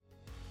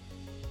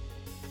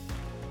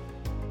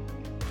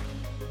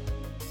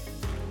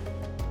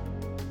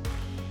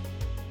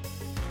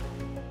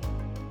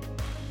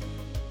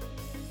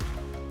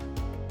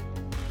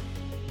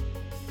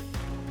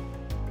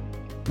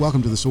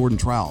Welcome to The Sword and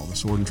Trowel. The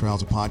Sword and Trowel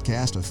is a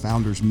podcast of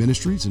Founders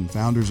Ministries, and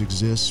Founders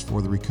exists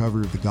for the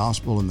recovery of the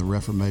gospel and the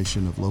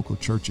reformation of local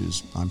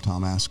churches. I'm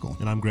Tom Askell.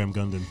 And I'm Graham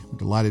Gundon. We're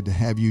delighted to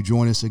have you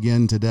join us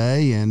again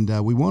today, and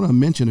we want to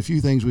mention a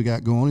few things we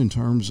got going in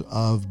terms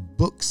of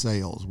book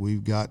sales.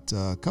 We've got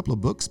a couple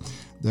of books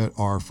that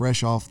are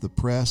fresh off the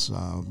press.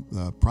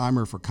 The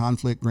Primer for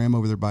Conflict, Graham,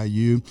 over there by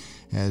you,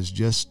 has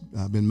just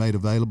been made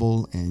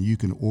available, and you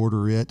can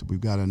order it. We've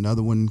got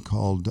another one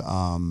called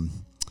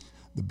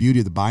The Beauty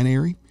of the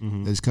Binary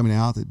that is coming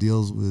out that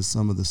deals with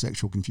some of the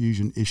sexual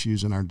confusion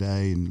issues in our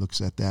day and looks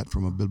at that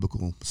from a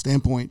biblical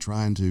standpoint,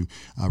 trying to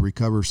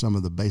recover some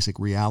of the basic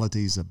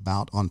realities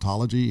about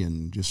ontology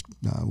and just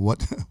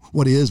what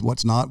is,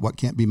 what's not, what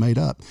can't be made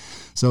up.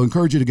 So I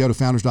encourage you to go to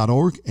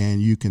founders.org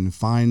and you can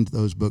find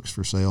those books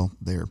for sale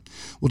there.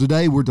 Well,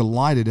 today we're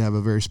delighted to have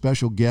a very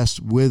special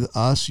guest with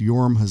us,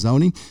 Yoram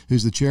Hazony,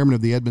 who's the chairman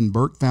of the Edmund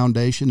Burke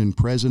Foundation and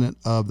president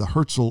of the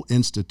Herzl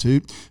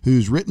Institute,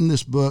 who's written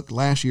this book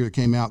last year. It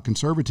came out,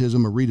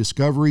 Conservatism, a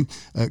Rediscovery.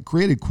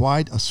 Created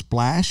quite a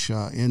splash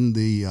in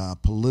the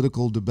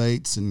political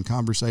debates and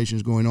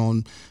conversations going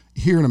on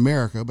here in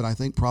America, but I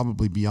think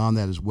probably beyond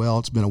that as well.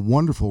 It's been a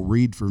wonderful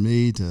read for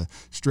me to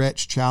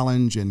stretch,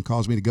 challenge, and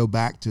cause me to go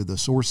back to the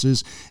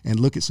sources and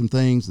look at some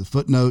things. The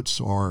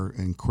footnotes are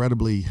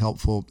incredibly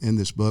helpful in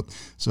this book.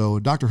 So,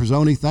 Dr.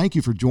 Hazony, thank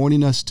you for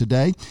joining us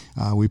today.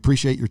 We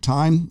appreciate your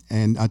time.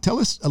 And tell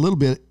us a little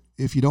bit,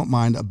 if you don't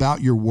mind,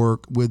 about your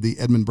work with the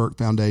Edmund Burke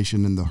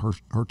Foundation and the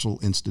Herzl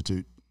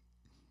Institute.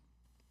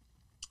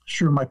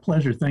 Sure, my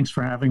pleasure. Thanks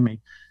for having me.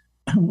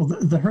 Well,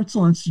 the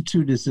Herzl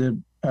Institute is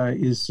an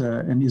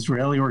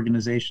Israeli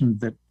organization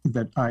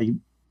that I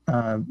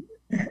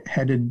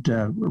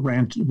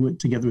ran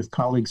together with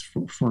colleagues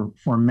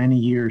for many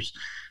years.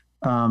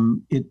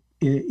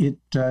 It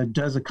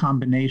does a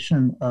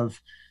combination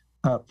of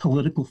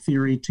political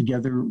theory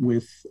together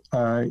with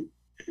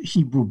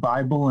Hebrew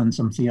Bible and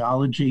some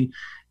theology.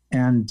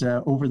 And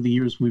over the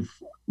years, we've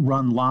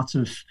run lots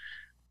of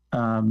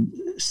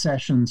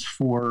sessions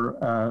for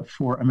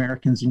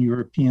Americans and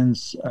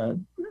Europeans,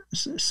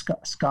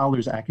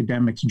 scholars,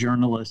 academics,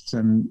 journalists,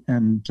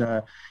 and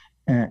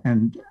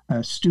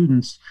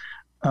students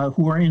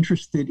who are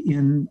interested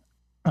in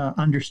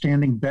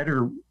understanding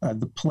better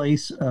the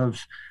place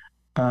of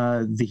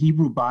the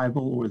Hebrew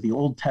Bible or the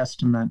Old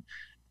Testament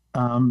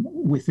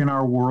within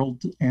our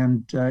world,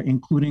 and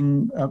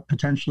including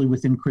potentially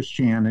within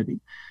Christianity.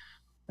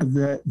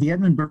 The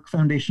Edmund Burke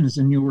Foundation is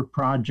a newer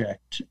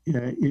project.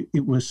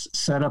 It was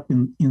set up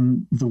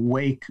in the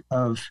wake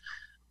of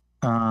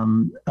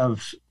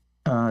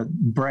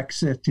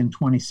Brexit in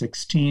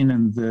 2016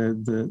 and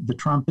the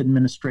Trump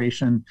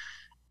administration.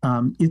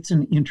 It's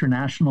an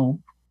international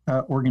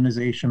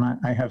organization.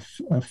 I have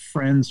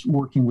friends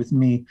working with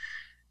me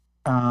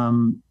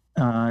in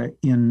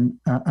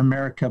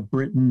America,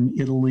 Britain,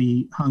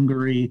 Italy,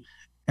 Hungary,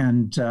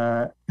 and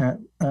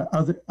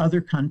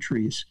other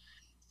countries.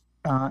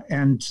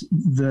 And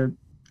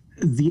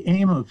the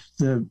aim of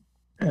the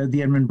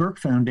Edmund Burke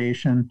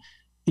Foundation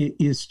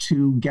is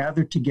to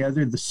gather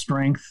together the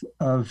strength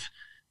of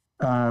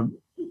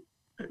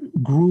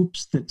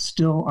groups that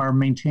still are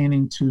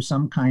maintaining to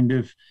some kind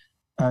of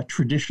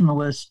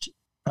traditionalist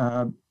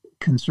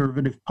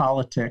conservative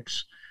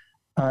politics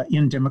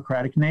in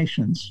democratic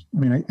nations. I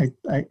mean,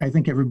 I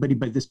think everybody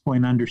by this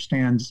point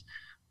understands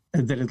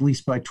that at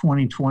least by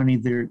 2020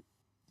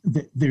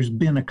 there's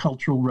been a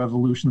cultural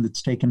revolution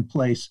that's taken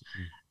place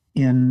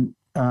in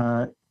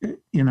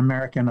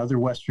America and other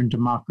Western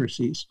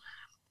democracies.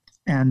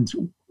 And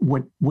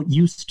what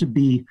used to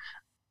be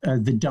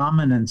the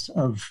dominance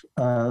of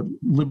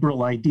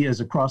liberal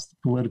ideas across the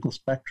political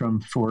spectrum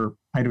for,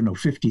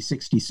 50,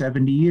 60,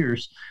 70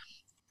 years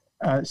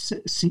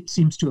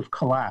seems to have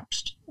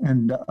collapsed.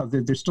 And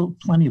there's still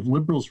plenty of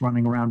liberals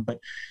running around, but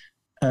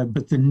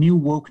the new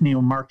woke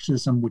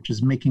neo-Marxism, which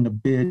is making a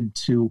bid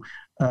to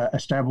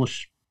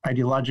establish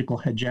ideological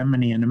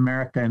hegemony in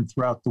America and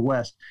throughout the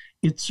West,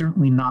 it's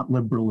certainly not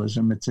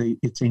liberalism. It's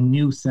a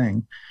new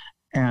thing.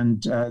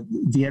 And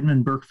the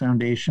Edmund Burke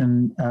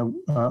Foundation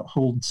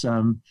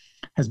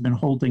has been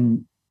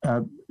holding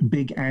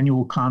big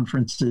annual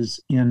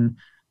conferences in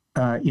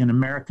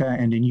America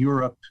and in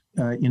Europe.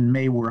 In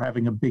May, we're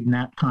having a big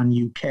NatCon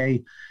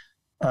UK,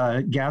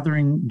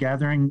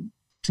 gathering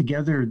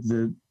together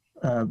the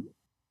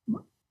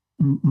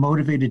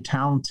motivated,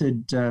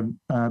 talented,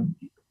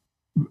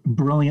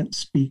 brilliant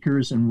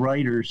speakers and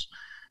writers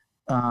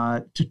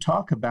to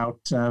talk about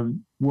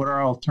what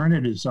our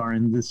alternatives are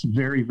in this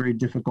very, very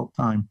difficult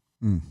time.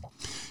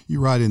 You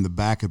write in the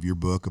back of your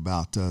book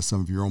about some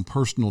of your own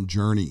personal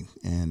journey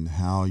and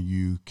how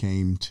you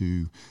came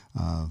to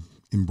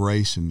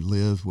embrace and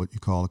live what you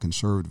call a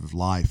conservative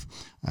life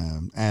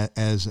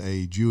as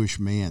a Jewish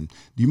man.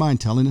 Do you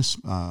mind telling us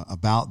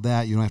about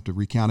that? You don't have to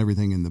recount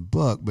everything in the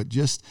book, but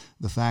just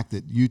the fact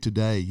that you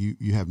today,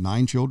 you have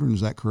 9 children,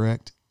 is that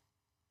correct?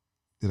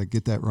 Did I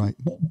get that right?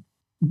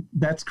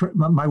 That's correct.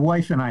 My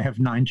wife and I have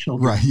 9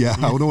 children. Right. Yeah.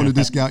 I don't want to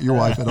discount your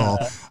wife at all.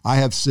 I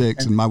have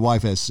 6 and my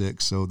wife has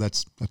 6. So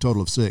that's a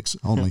total of 6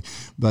 only.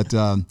 But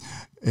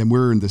And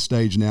we're in the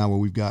stage now where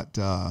we've got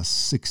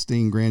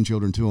 16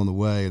 grandchildren, 2 on the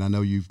way. And I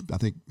know I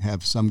think,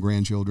 have some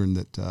grandchildren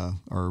that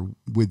are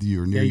with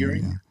you or near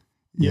you.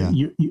 Yeah,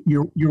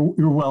 you're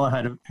well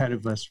ahead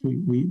of us.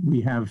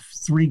 We have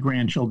 3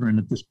 grandchildren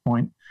at this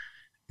point.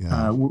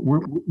 Yeah.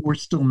 We're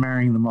still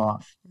marrying them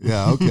off.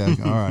 Yeah. Okay.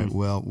 All right.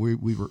 Well,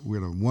 we're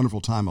at a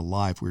wonderful time of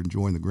life. We're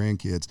enjoying the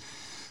grandkids.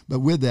 But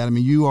with that, I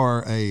mean, you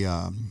are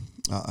a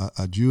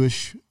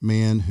Jewish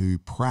man who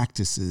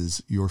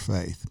practices your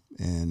faith,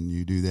 and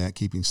you do that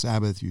keeping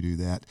Sabbath. You do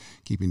that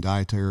keeping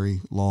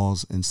dietary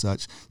laws and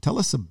such. Tell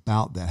us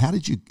about that. How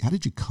did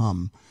you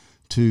come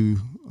to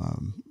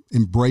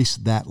embrace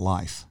that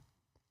life?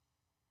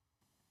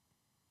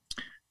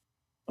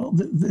 Well,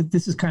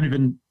 this is kind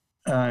of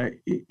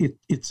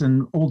it's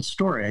an old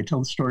story. I tell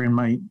the story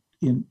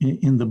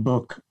in the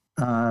book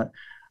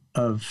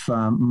of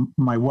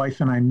my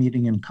wife and I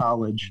meeting in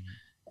college.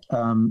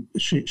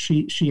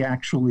 She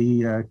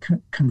actually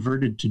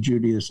converted to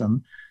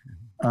Judaism,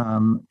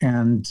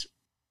 and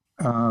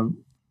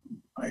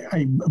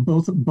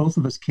both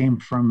of us came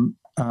from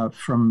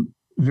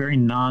very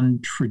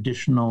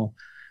non-traditional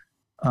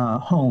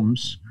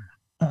homes,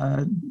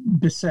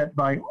 beset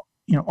by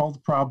all the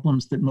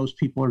problems that most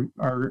people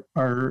are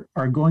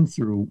going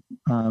through.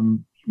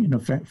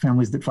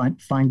 Families that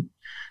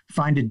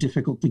find it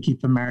difficult to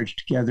keep a marriage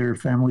together,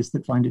 families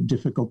that find it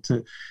difficult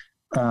to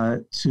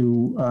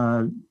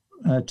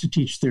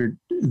teach their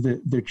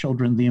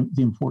children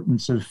the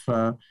importance of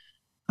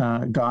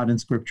God and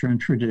Scripture and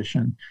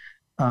tradition.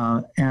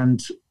 And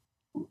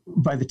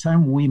by the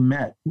time we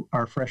met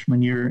our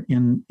freshman year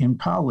in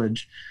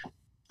college,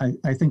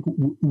 I think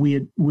we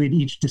had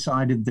each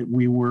decided that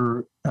we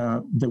were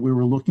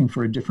looking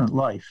for a different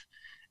life,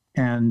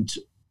 and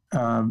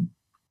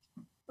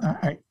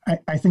I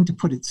think, to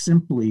put it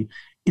simply,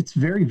 it's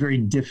very, very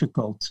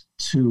difficult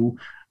to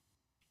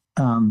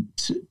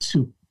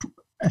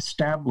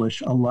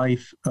establish a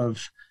life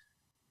of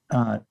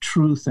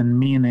truth and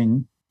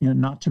meaning,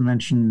 not to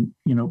mention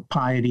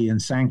piety and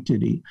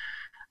sanctity,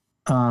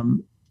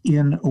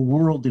 in a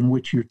world in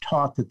which you're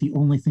taught that the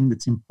only thing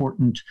that's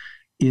important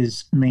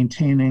is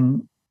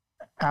maintaining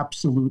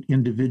absolute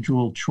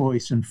individual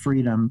choice and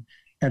freedom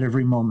at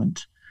every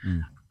moment.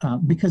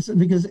 Because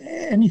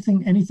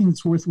anything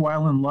that's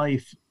worthwhile in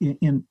life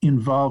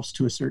involves,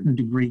 to a certain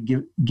degree,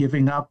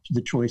 giving up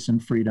the choice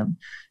and freedom.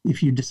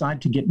 If you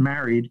decide to get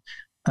married,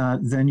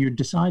 then you're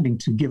deciding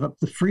to give up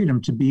the freedom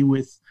to be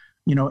with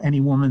any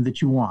woman that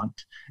you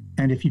want.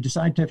 And if you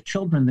decide to have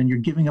children, then you're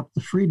giving up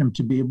the freedom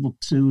to be able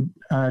to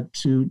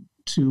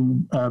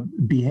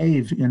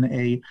behave in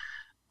a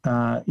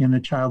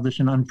childish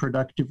and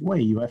unproductive way.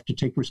 You have to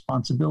take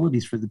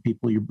responsibilities for the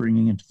people you're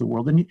bringing into the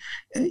world, and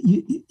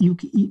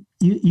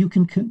you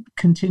can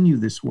continue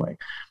this way.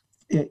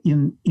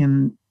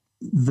 In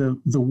the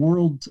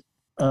world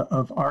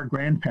of our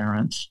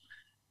grandparents,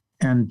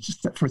 and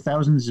for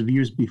thousands of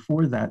years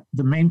before that,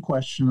 the main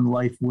question in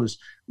life was,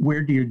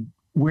 where do your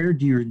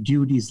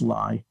duties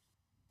lie?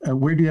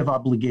 Where do you have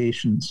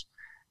obligations?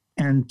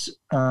 And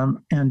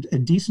a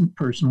decent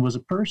person was a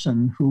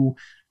person who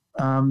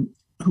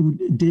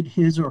did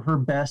his or her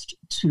best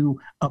to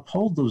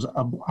uphold those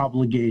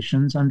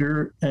obligations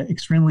under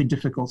extremely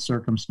difficult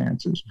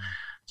circumstances.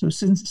 So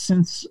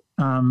since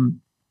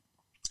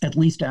at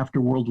least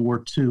after World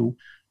War II,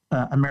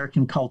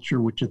 American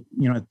culture, which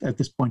at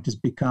this point has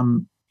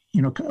become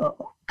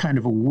kind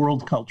of a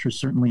world culture,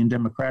 certainly in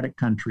democratic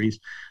countries,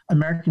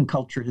 American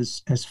culture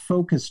has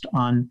focused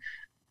on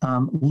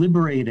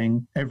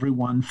liberating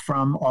everyone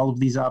from all of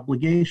these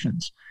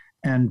obligations.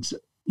 And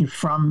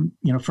from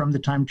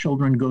the time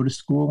children go to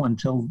school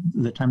until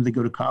the time they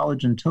go to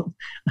college, until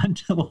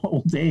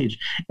old age,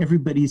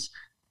 everybody's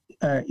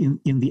in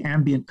the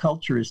ambient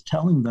culture is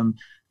telling them,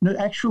 no,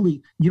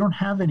 actually, you don't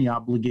have any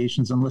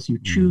obligations unless you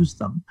choose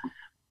them.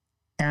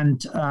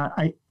 And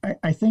I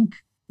think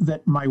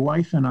that my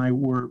wife and I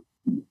were,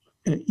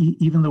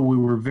 even though we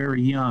were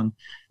very young,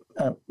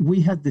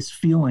 we had this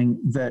feeling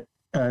that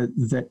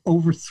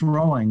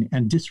overthrowing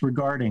and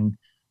disregarding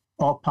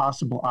all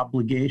possible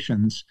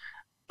obligations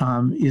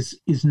is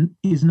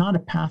not a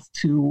path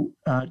to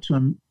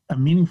a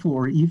meaningful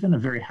or even a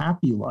very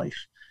happy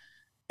life.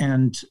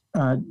 And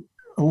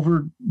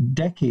over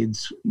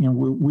decades,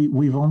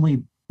 we've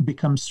only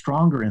become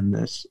stronger in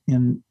this,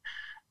 in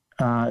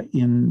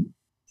the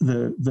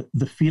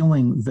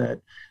feeling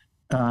that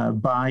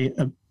by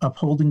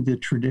upholding the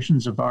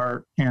traditions of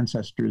our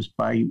ancestors,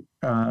 by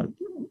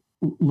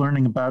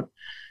learning about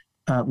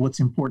what's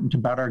important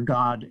about our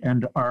God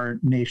and our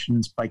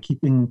nations, by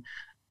keeping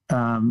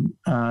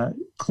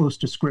close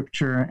to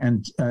Scripture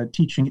and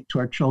teaching it to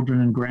our children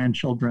and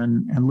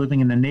grandchildren, and living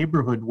in a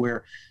neighborhood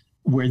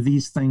where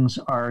these things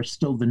are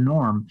still the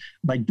norm.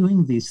 By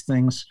doing these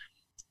things,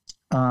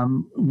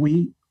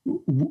 we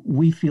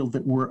feel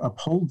that we're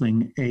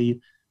upholding a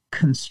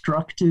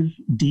constructive,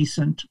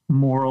 decent,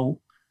 moral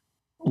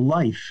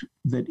life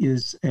that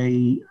is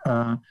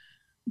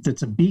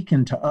that's a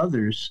beacon to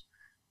others.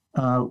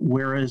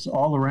 Whereas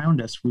all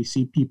around us, we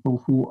see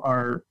people who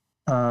are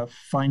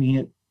finding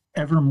it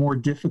ever more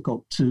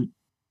difficult to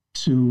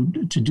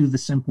do the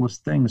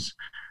simplest things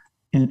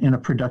in a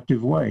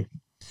productive way.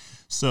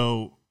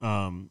 So,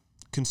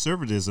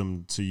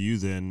 conservatism to you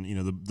then,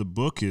 the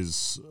book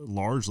is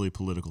largely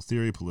political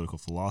theory, political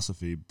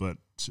philosophy, but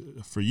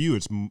for you,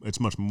 it's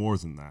much more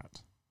than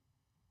that.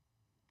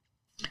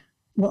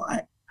 Well,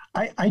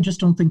 I just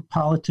don't think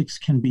politics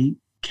can be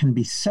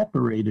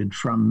separated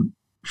from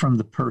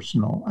the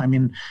personal. I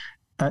mean,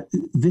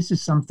 this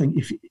is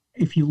something,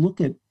 if you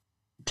look at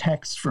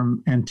texts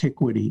from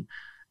antiquity,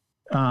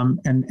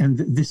 and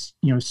this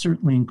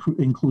certainly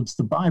includes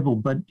the Bible,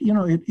 but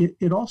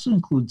it also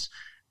includes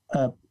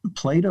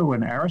Plato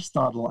and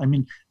Aristotle. I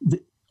mean,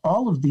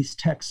 all of these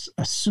texts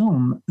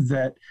assume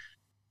that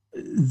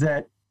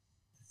the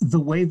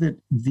way that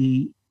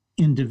the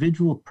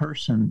individual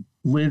person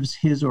lives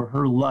his or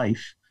her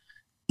life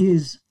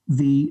is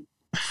the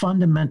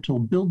fundamental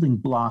building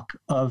block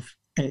of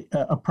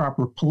a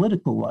proper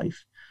political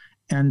life.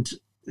 And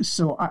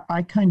so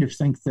I kind of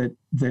think that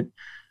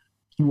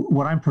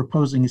what I'm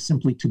proposing is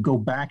simply to go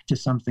back to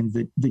something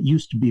that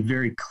used to be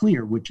very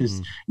clear, which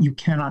is you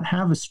cannot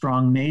have a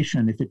strong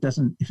nation if it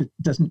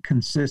doesn't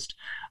consist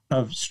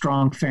of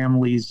strong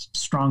families,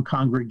 strong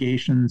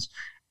congregations,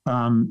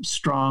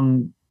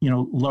 strong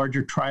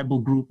larger tribal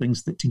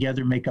groupings that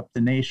together make up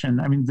the nation.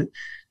 I mean,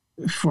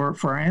 for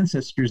our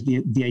ancestors,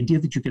 the idea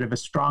that you could have a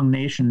strong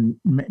nation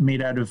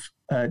made out of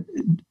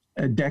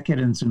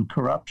decadence and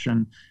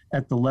corruption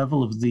at the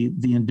level of the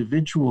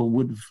individual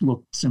would have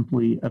looked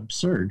simply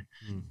absurd.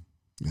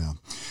 Yeah.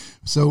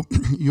 So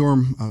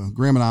Yoram,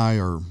 Graham and I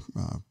are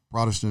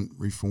Protestant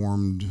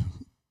Reformed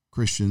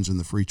Christians in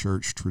the Free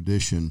Church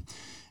tradition.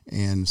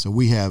 And so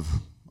we have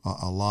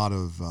a lot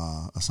of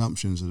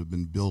assumptions that have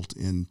been built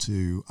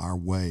into our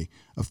way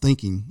of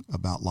thinking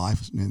about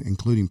life,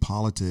 including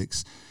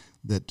politics,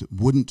 that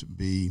wouldn't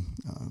be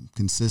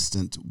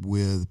consistent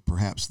with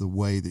perhaps the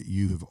way that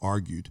you have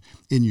argued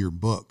in your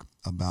book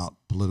about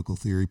political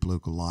theory,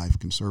 political life,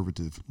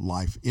 conservative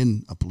life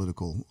in a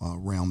political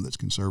realm that's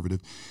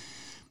conservative.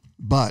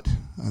 But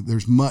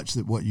there's much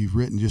that what you've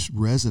written just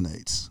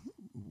resonates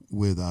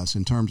with us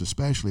in terms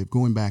especially of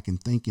going back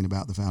and thinking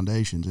about the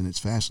foundations. And it's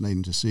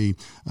fascinating to see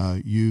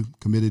you,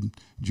 committed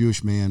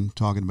Jewish man,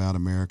 talking about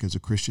America as a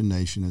Christian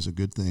nation as a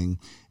good thing,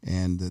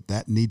 and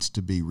that needs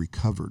to be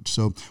recovered.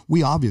 So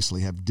we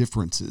obviously have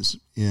differences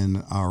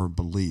in our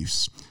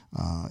beliefs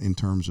in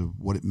terms of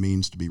what it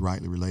means to be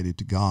rightly related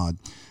to God.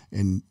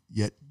 And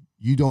yet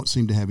you don't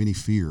seem to have any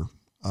fear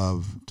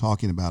of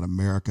talking about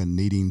America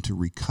needing to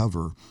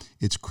recover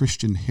its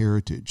Christian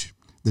heritage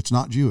that's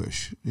not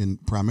Jewish. And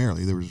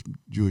primarily there was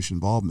Jewish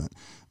involvement,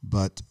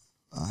 but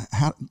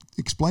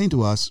explain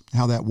to us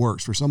how that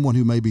works for someone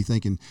who may be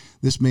thinking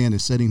this man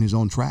is setting his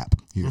own trap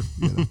here.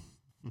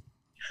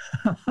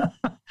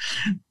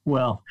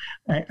 Well,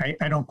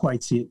 I don't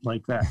quite see it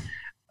like that.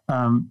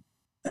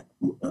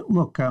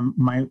 Look,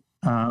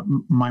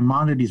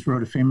 Maimonides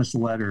wrote a famous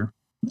letter,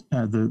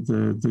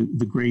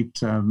 the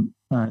great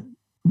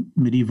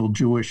medieval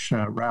Jewish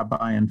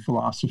rabbi and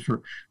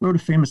philosopher, wrote a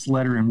famous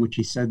letter in which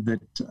he said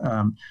that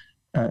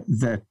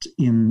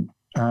in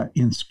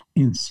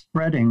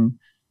spreading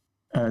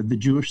the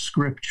Jewish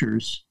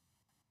scriptures,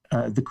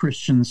 the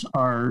Christians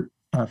are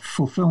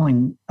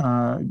fulfilling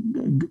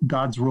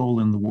God's role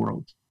in the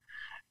world.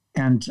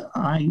 And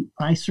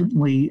I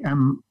certainly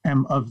am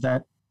of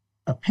that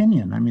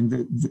opinion. I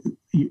mean,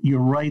 you're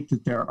right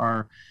that there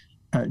are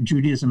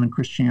Judaism and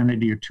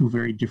Christianity are two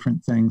very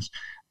different things.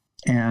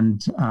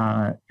 And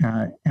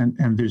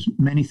there's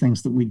many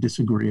things that we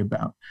disagree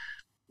about,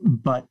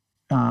 but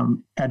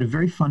at a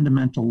very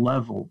fundamental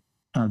level,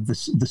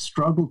 the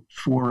struggle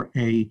for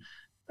a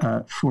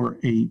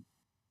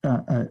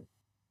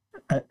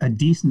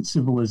decent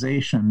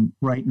civilization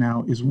right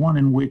now is one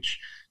in which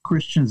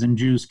Christians and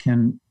Jews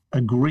can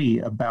agree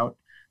about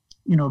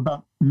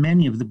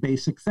many of the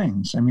basic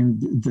things. I mean,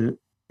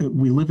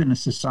 we live in a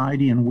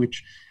society in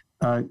which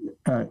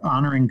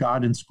honoring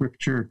God in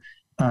Scripture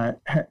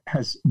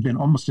has been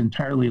almost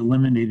entirely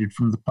eliminated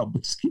from the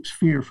public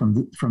sphere, from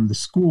the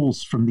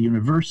schools, from the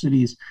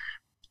universities.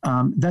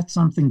 That's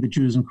something that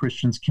Jews and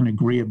Christians can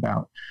agree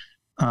about.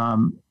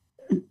 The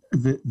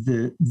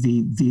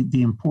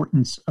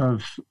importance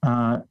of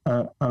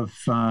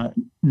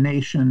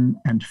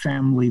nation and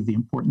family, the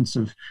importance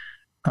of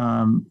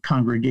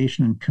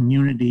congregation and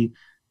community,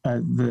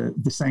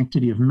 the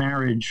sanctity of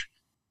marriage,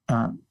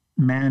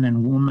 man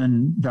and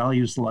woman,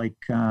 values like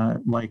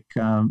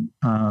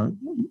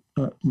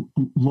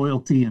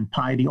loyalty and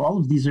piety. All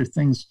of these are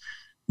things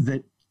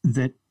that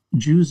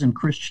Jews and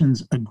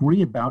Christians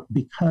agree about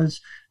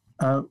because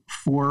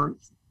for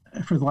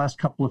the last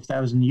couple of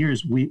thousand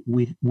years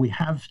we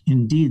have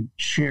indeed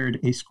shared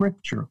a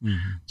scripture.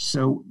 Mm-hmm.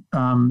 So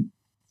I'm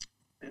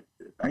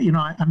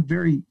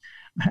very.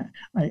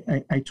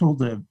 I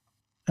told a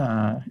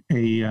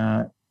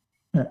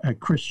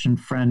Christian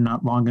friend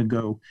not long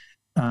ago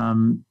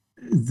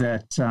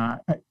that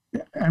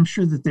I'm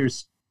sure that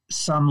there's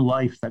some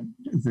life that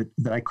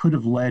I could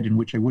have led in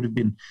which I would have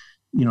been,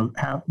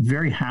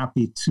 very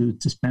happy to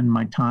spend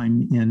my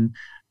time in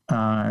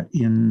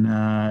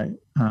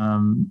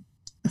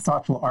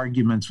thoughtful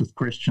arguments with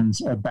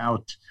Christians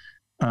about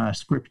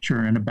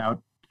Scripture and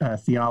about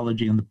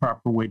theology and the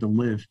proper way to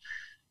live.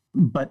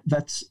 But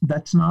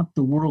that's not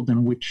the world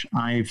in which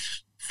I've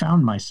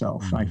found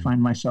myself. Mm-hmm. I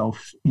find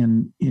myself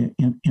in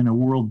a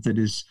world that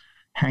is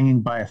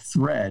hanging by a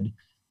thread.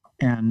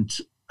 And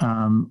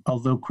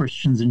although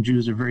Christians and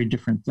Jews are very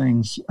different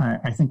things,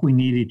 I think we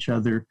need each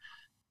other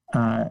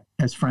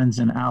as friends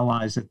and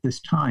allies at this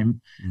time,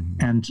 mm-hmm.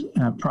 and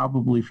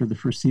probably for the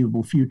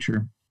foreseeable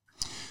future.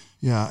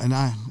 Yeah, and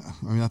I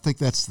mean, I think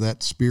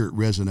that spirit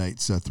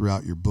resonates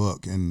throughout your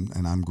book, and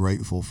I'm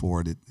grateful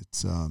for it.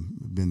 It's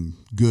been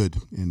good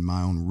in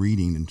my own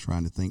reading and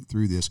trying to think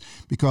through this,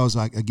 because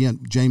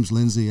again, James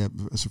Lindsay,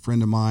 as a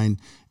friend of mine,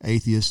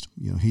 atheist,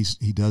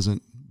 he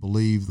doesn't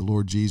believe the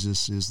Lord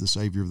Jesus is the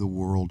Savior of the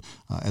world.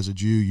 As a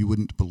Jew, you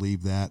wouldn't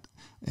believe that,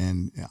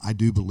 and I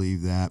do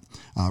believe that.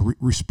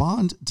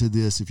 Respond to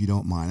this, if you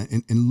don't mind,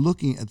 and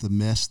looking at the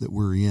mess that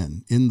we're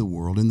in the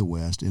world, in the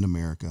West, in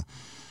America.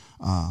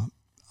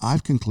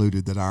 I've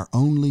concluded that our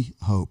only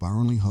hope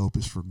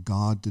is for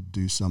God to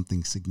do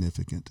something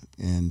significant.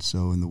 And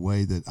so in the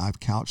way that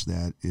I've couched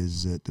that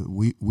is that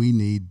we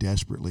need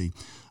desperately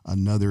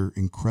another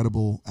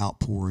incredible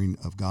outpouring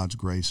of God's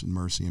grace and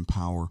mercy and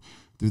power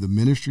through the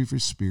ministry of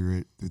His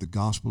Spirit, through the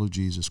gospel of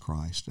Jesus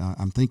Christ.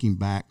 I'm thinking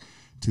back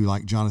to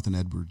like Jonathan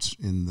Edwards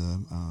in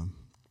the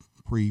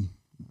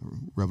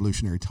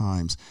pre-revolutionary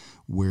times,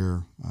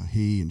 where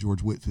he and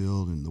George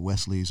Whitefield and the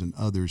Wesleys and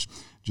others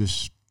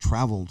just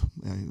traveled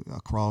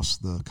across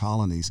the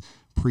colonies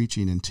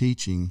preaching and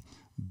teaching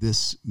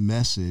this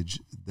message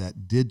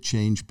that did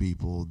change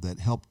people, that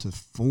helped to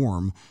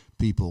form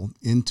people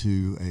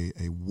into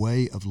a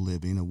way of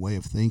living, a way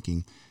of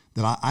thinking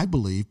that I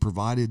believe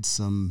provided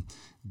some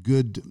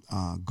good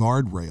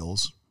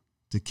guardrails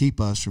to keep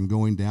us from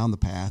going down the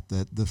path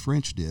that the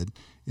French did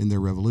in their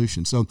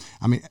revolution. So,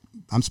 I mean,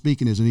 I'm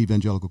speaking as an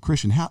evangelical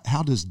Christian.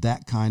 How does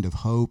that kind of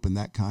hope and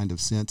that kind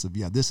of sense of,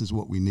 this is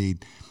what we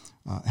need,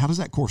 how does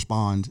that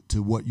correspond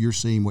to what you're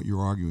seeing, what you're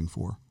arguing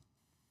for?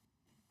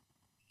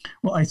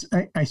 Well, I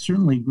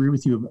certainly agree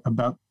with you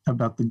about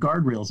the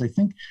guardrails. I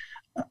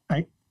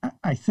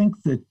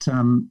think that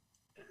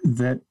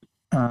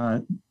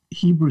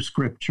Hebrew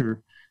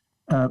Scripture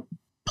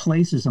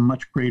places a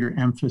much greater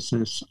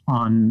emphasis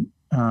on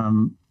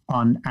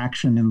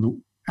action in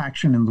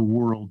the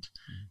world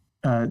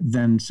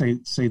than say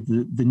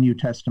the New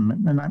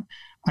Testament. And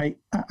I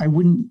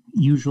wouldn't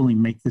usually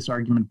make this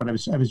argument, but I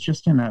was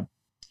just at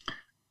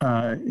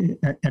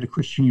a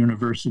Christian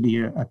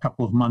university a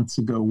couple of months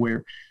ago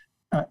where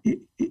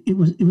it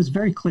was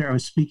very clear. I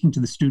was speaking to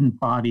the student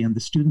body, and the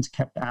students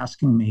kept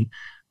asking me,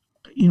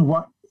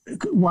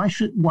 why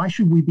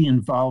should we be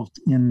involved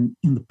in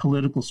the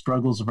political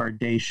struggles of our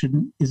day?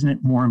 Isn't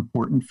it more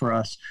important for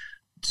us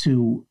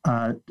to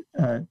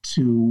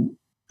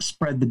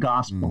spread the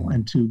gospel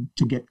and to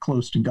get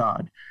close to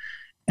God?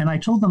 And I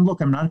told them,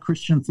 look, I'm not a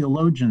Christian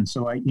theologian,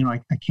 so I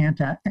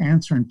can't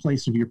answer in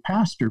place of your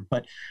pastor,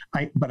 but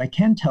I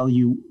can tell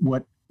you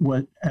what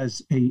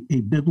as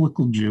a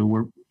biblical Jew,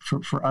 or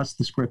for us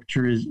the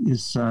Scripture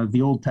is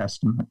the Old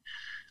Testament,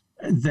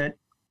 that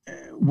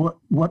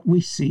what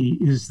we see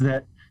is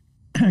that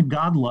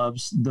God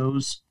loves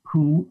those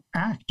who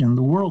act in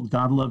the world.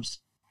 God loves,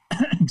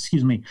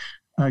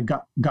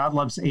 God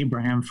loves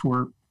Abraham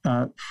for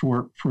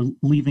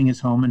leaving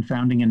his home and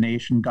founding a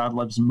nation. God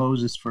loves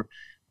Moses for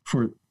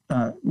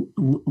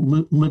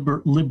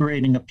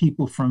liberating a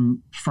people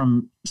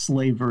from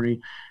slavery.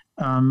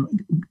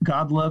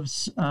 God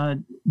loves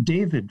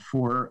David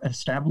for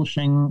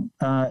establishing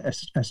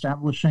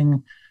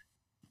the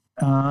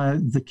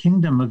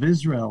kingdom of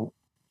Israel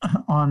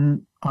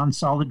on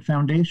solid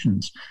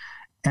foundations.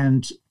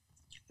 And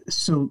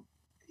so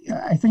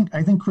I think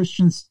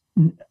Christians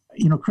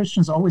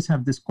always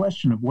have this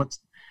question of what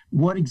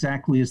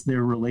exactly is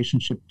their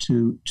relationship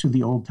to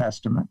the Old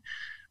Testament.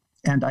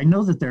 And I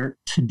know that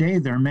today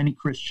there are many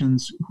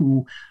Christians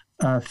who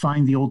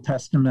find the Old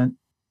Testament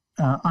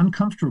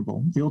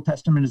uncomfortable. The Old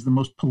Testament is the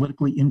most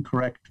politically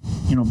incorrect,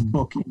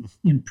 book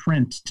in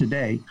print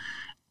today.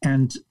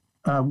 And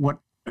what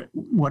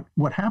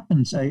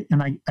happens,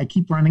 I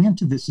keep running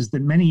into this, is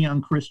that many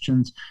young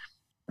Christians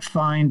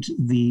find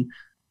the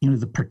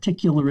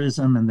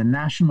particularism and the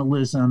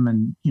nationalism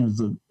and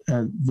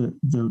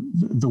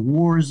the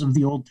wars of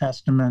the Old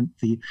Testament,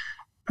 the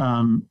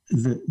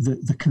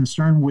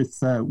concern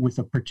with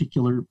a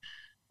particular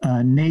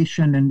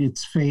nation and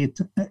its fate.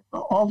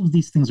 All of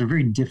these things are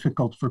very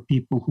difficult for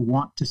people who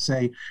want to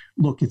say,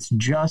 look, it's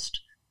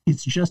just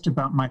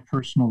about my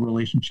personal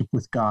relationship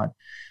with God.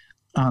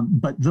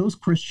 But those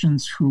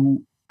Christians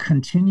who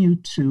continue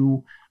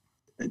to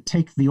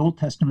take the Old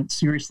Testament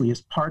seriously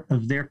as part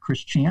of their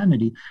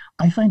Christianity,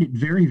 I find it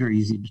very, very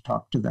easy to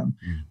talk to them,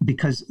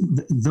 because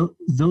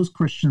those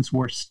Christians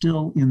who are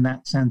still, in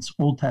that sense,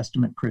 Old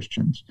Testament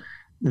Christians,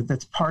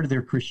 that's part of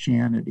their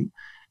Christianity.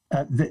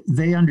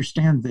 They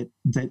understand that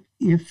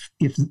if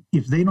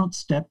they don't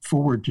step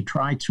forward to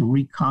try to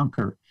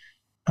reconquer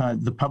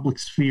the public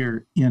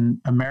sphere in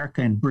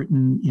America and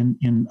Britain,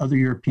 in other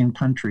European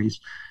countries,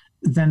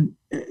 then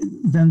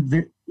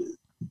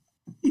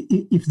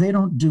if they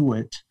don't do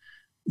it,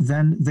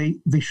 then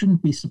they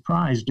shouldn't be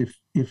surprised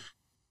if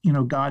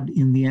God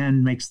in the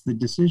end makes the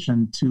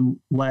decision to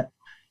let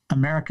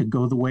America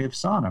go the way of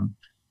Sodom.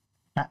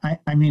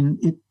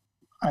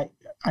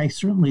 I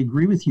certainly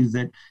agree with you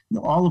that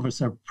all of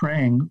us are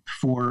praying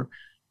for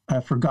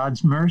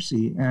God's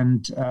mercy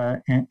and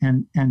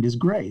His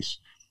grace,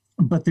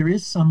 but there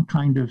is some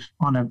kind of,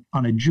 on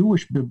a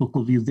Jewish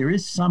biblical view, there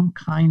is some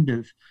kind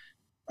of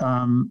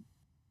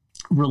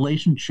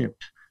relationship,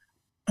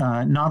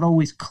 not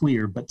always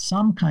clear, but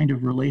some kind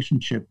of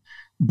relationship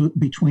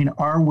between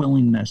our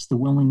willingness, the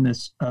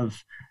willingness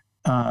of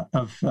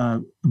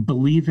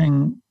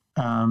believing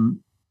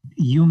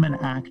human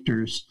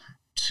actors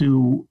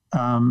to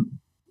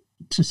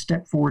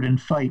step forward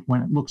and fight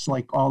when it looks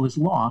like all is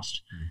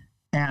lost,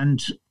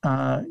 and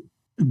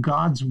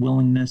God's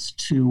willingness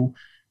to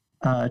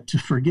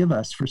forgive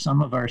us for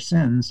some of our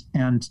sins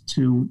and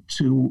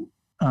to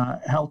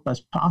help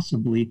us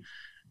possibly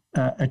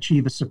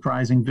achieve a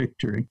surprising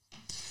victory.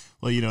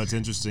 Well, it's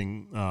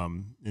interesting.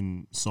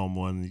 In Psalm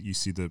 1, you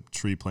see the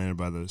tree planted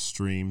by the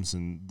streams,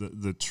 and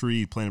the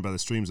tree planted by the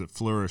streams that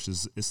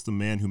flourishes. It's the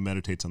man who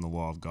meditates on the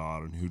law of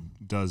God and who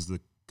does the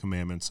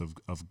commandments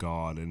of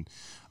God. And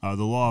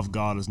the law of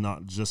God is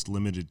not just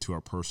limited to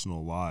our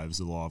personal lives.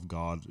 The law of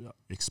God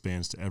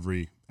expands to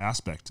every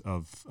aspect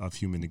of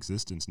human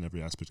existence and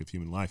every aspect of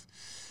human life.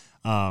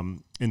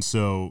 And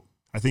so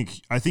I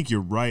think you're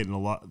right in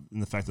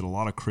the fact that a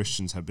lot of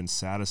Christians have been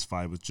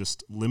satisfied with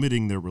just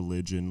limiting their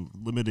religion,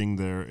 limiting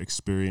their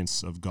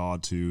experience of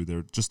God to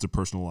their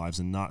personal lives,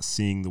 and not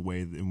seeing the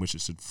way in which it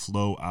should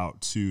flow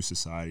out to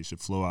society, should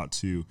flow out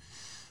to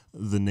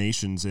the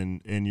nations.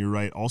 And you're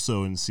right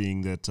also in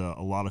seeing that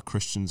a lot of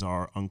Christians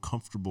are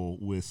uncomfortable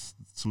with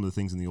some of the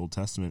things in the Old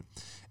Testament.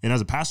 And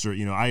as a pastor,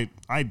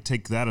 I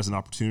take that as an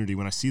opportunity.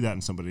 When I see that in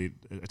somebody,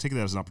 I take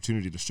that as an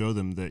opportunity to show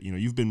them that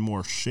you've been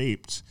more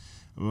shaped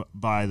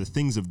by the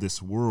things of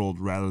this world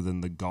rather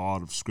than the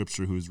God of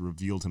Scripture who has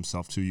revealed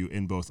himself to you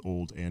in both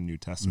Old and New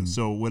Testament.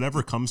 So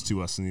whatever comes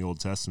to us in the Old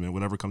Testament,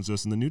 whatever comes to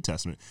us in the New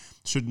Testament,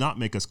 should not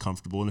make us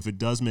comfortable. And if it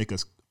does make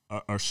us,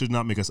 or should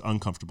not make us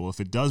uncomfortable,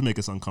 if it does make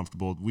us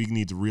uncomfortable, we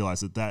need to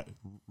realize that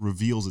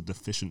reveals a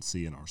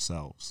deficiency in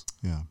ourselves.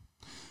 Yeah,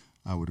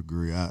 I would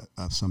agree. I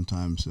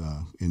sometimes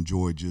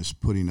enjoy just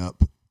putting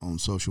up on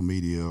social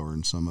media or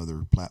in some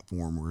other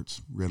platform where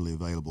it's readily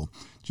available,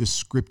 just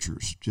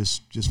scriptures,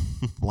 just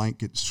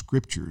blanket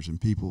scriptures,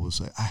 and people will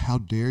say, "How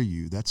dare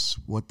you? That's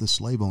what the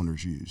slave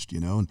owners used,"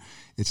 And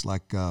it's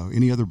like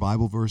any other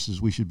Bible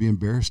verses we should be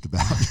embarrassed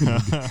about.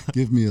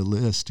 Give me a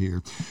list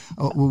here.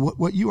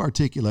 What you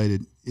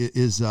articulated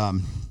is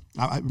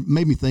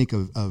made me think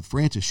of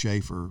Francis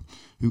Schaeffer,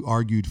 who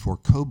argued for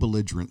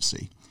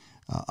co-belligerency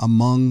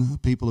among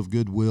people of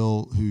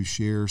goodwill who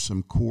share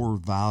some core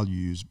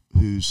values,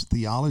 whose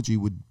theology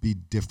would be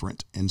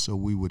different. And so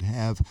we would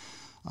have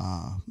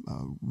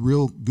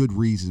real good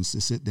reasons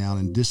to sit down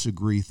and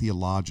disagree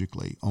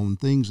theologically on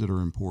things that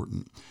are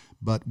important,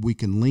 but we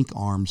can link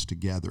arms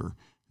together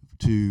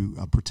to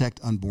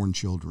protect unborn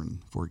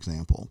children, for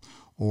example,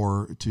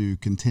 or to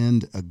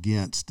contend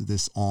against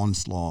this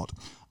onslaught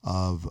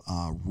of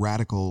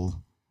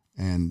radical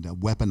and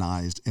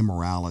weaponized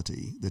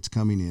immorality that's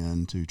coming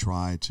in to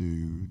try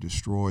to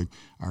destroy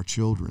our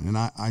children. And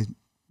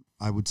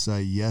I would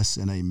say yes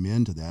and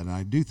amen to that. And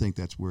I do think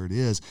that's where it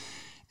is.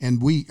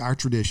 And our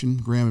tradition,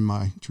 Graham and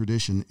my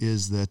tradition,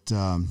 is that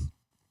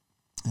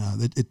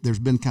there's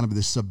been kind of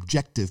this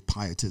subjective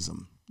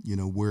pietism,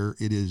 where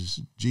it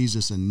is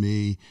Jesus and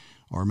me,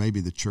 or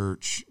maybe the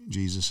church,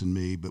 Jesus and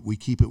me, but we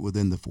keep it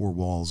within the four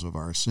walls of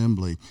our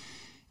assembly.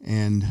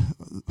 And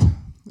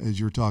as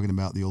you're talking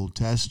about the Old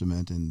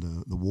Testament and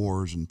the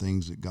wars and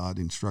things that God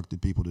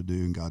instructed people to do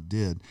and God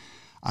did,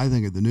 I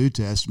think of the New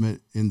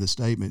Testament in the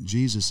statement,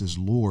 Jesus is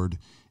Lord,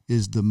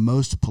 is the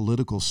most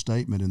political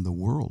statement in the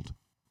world,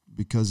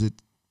 because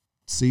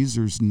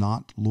Caesar's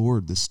not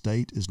Lord, the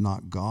state is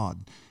not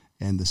God,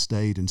 and the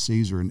state and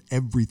Caesar and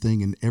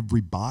everything and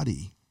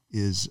everybody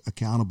is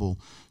accountable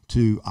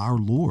to our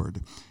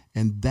Lord.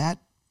 And that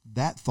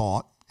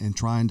thought, and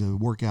trying to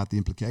work out the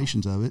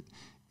implications of it,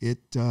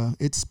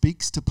 it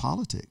speaks to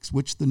politics,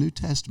 which the New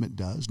Testament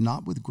does,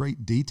 not with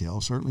great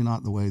detail, certainly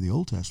not the way the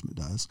Old Testament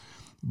does,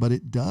 but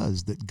it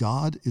does, that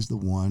God is the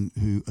one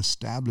who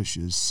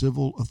establishes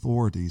civil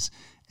authorities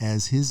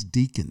as his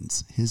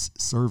deacons, his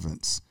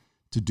servants,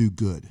 to do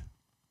good.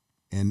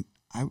 And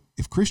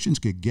if Christians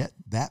could get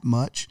that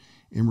much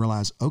and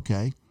realize,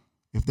 okay,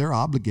 if they're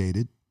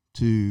obligated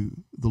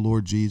to the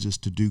Lord Jesus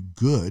to do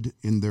good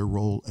in their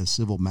role as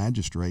civil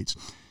magistrates,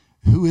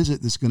 who is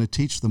it that's going to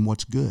teach them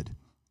what's good?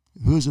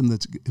 Who is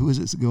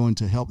it going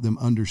to help them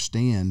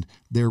understand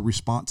their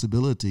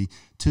responsibility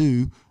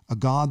to a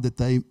God that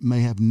they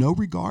may have no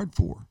regard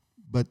for,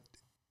 but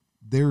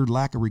their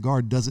lack of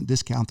regard doesn't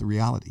discount the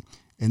reality.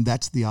 And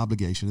that's the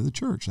obligation of the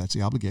church. That's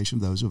the obligation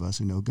of those of us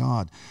who know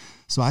God.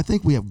 So I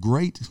think we have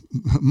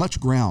much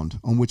ground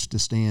on which to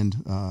stand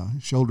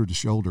shoulder to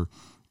shoulder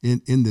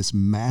in this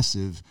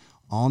massive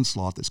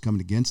onslaught that's coming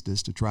against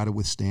us to try to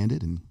withstand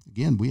it. And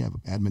again, we have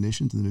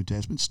admonitions in the New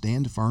Testament,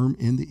 stand firm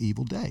in the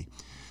evil day.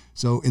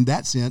 So in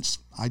that sense,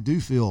 I do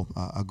feel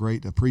a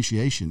great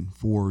appreciation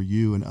for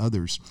you and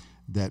others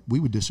that we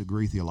would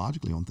disagree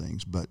theologically on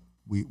things, but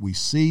we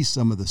see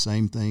some of the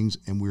same things,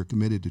 and we're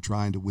committed to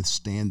trying to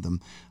withstand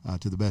them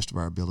to the best of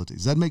our abilities.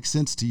 Does that make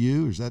sense to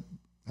you? Or is that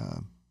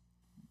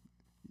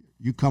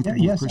you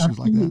comfortable with Christians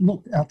like that?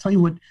 Look, I'll tell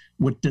you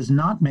what does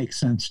not make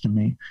sense to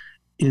me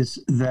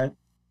is that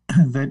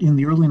in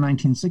the early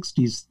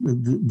 1960s,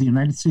 the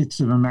United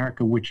States of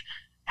America, which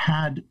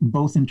had,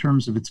 both in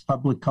terms of its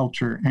public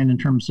culture and in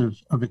terms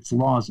of its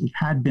laws, it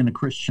had been a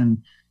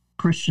Christian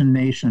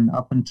nation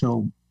up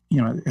until,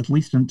 at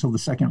least until the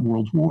Second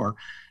World War.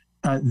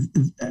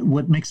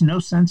 What makes no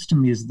sense to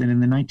me is that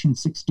in the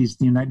 1960s,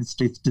 the United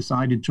States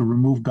decided to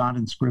remove God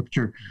and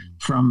Scripture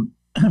from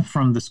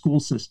the school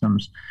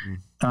systems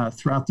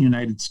throughout the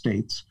United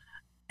States.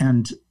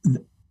 And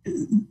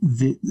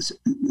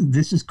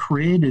this is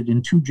created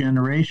in 2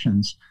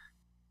 generations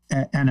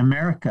an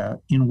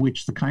America in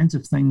which the kinds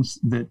of things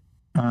that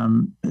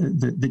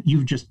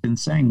you've just been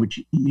saying, which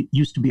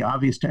used to be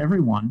obvious to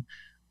everyone,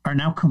 are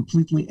now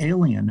completely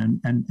alien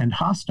and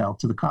hostile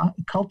to the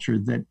culture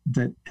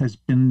that has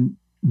been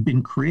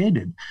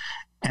created.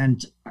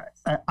 And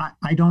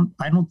I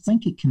don't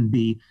think it can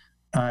be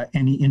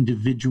any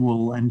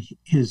individual and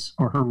his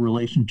or her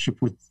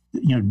relationship with,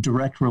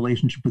 direct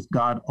relationship with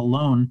God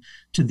alone,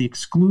 to the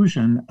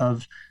exclusion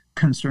of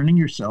concerning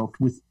yourself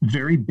with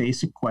very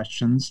basic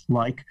questions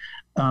like,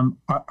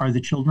 are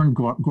the children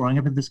growing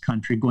up in this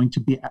country going to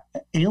be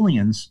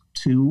aliens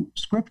to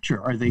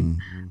Scripture? Are they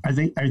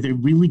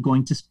really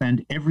going to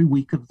spend every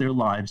week of their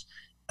lives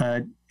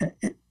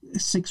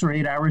 6 or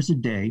 8 hours a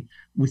day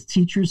with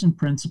teachers and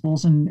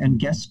principals and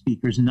guest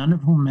speakers, none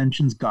of whom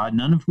mentions God,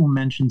 none of whom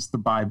mentions the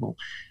Bible?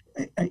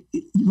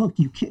 Look,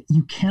 you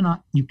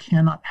cannot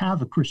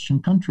have a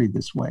Christian country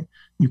this way.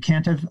 You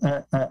can't have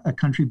a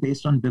country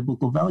based on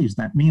biblical values.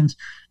 That means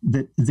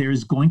that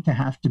there's going to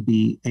have to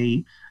be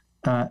a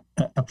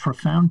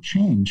profound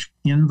change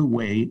in the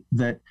way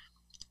that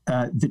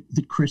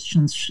the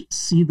Christians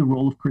see the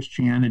role of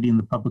Christianity in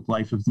the public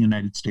life of the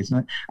United States.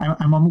 And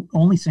I'm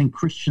only saying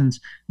Christians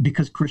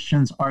because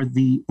Christians are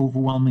the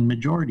overwhelming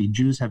majority.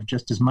 Jews have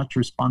just as much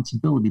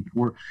responsibility, but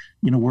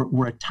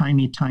we're a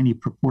tiny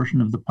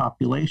proportion of the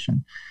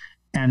population.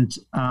 And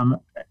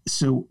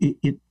so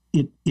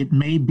it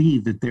may be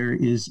that there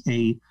is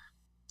a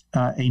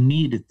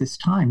need at this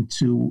time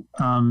to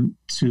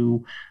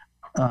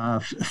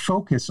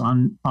focus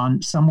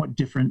on somewhat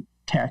different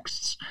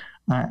texts.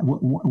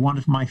 One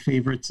of my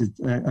favorites is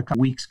a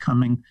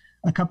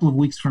couple of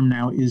weeks from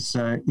now is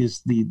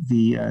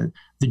the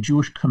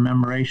Jewish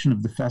commemoration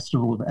of the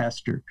festival of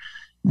Esther.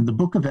 And the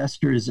book of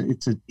Esther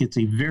it's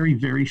a very,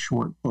 very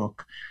short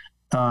book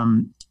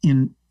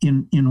in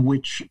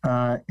which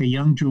a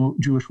young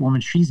Jewish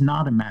woman, she's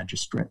not a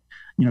magistrate,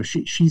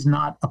 she's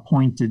not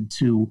appointed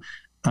to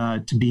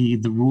be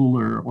the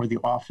ruler or the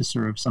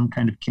officer of some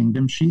kind of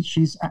kingdom.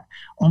 She's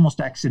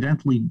almost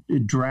accidentally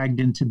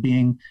dragged into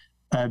being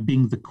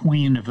the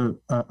queen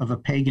of a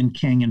pagan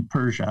king in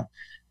Persia,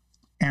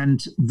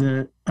 and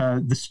the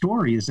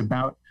story is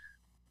about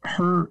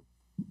her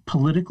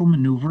political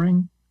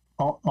maneuvering,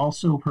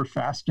 also her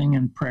fasting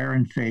and prayer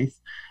and faith,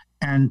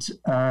 and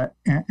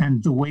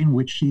the way in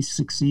which she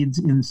succeeds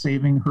in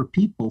saving her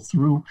people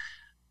through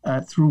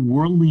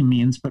worldly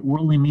means, but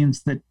worldly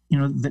means that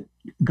that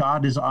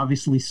God is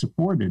obviously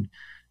supported.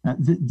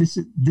 This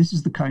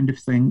is the kind of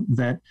thing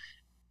that.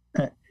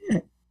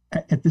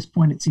 At this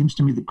point, it seems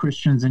to me that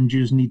Christians and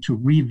Jews need to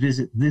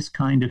revisit this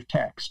kind of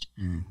text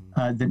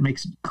that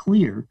makes it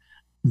clear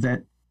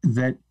that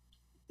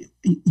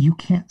you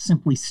can't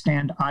simply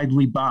stand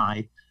idly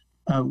by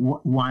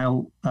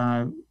while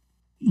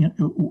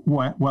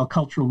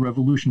cultural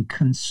revolution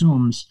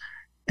consumes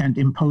and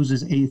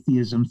imposes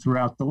atheism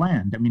throughout the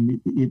land. I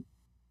mean,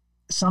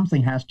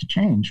 something has to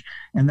change,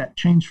 and that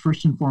change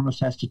first and foremost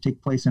has to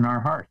take place in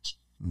our hearts.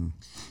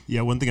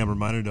 Yeah, one thing I'm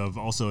reminded of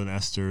also in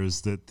Esther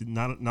is that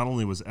not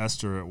only was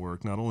Esther at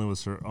work, not only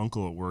was her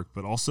uncle at work,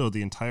 but also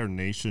the entire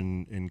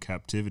nation in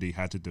captivity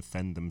had to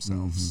defend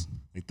themselves.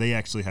 Like they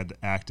actually had to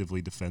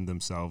actively defend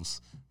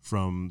themselves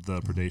from the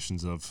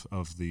predations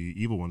of the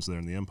evil ones there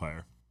in the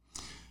empire.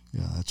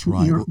 Yeah, that's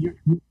right.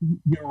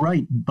 You're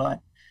right,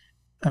 but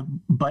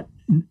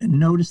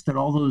notice that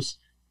all those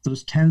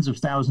tens of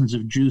thousands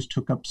of Jews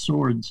took up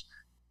swords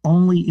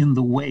only in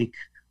the wake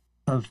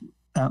of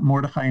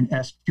Mordecai and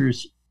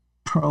Esther's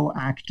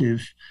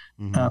proactive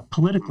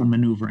political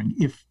maneuvering.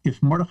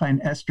 If Mordecai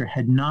and Esther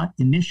had not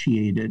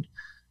initiated,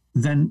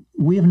 then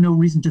we have no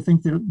reason to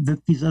think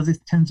that these other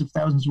tens of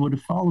thousands would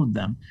have followed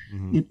them.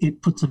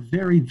 It puts a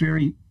very,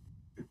 very,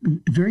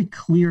 very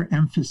clear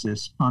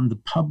emphasis on the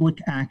public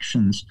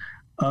actions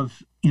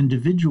of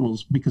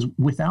individuals, because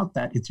without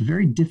that, it's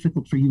very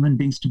difficult for human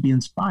beings to be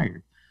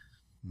inspired.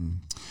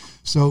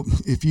 So,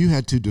 if you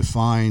had to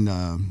define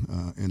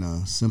in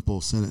a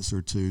simple sentence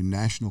or two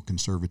national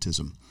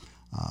conservatism,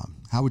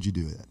 how would you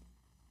do that?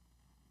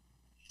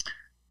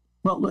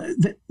 Well,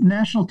 the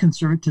national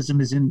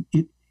conservatism is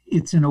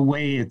it's in a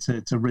way it's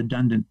a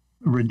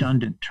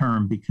redundant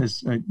term,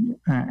 because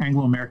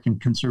Anglo-American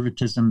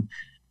conservatism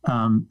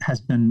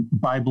has been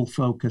Bible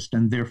focused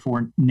and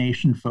therefore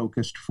nation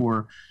focused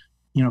for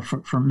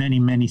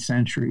many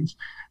centuries.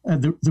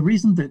 The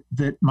reason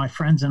that my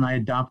friends and I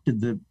adopted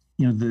the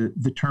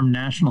term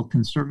national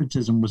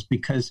conservatism was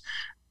because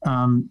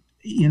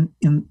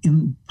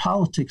in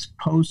politics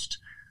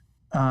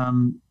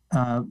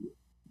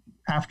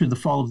after the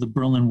fall of the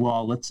Berlin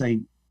Wall, let's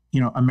say,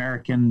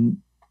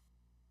 American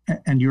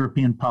and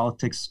European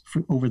politics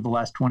over the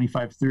last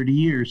 25, 30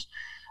 years,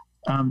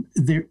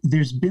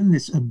 there's been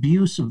this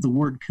abuse of the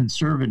word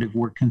conservative,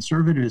 where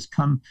conservative has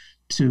come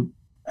to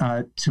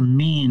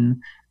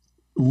mean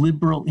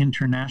liberal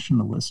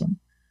internationalism,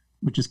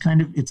 which is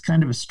kind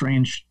of a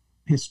strange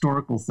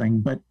historical thing.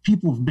 But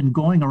people have been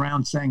going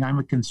around saying I'm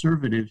a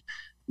conservative,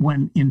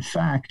 when in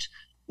fact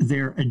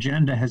their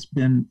agenda has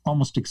been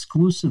almost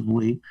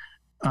exclusively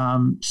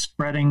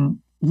spreading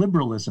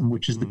liberalism,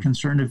 which is the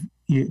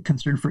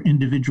concern for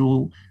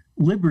individual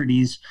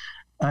liberties,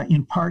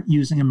 in part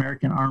using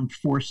American armed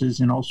forces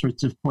in all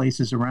sorts of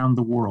places around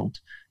the world.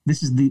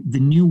 This is the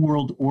new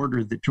world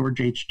order that George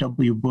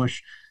H.W.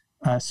 Bush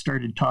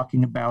started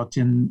talking about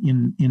in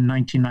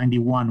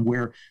 1991,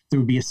 where there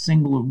would be a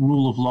single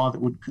rule of law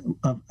that would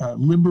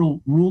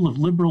liberal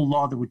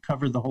law that would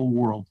cover the whole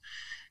world.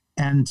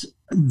 And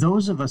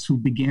those of us who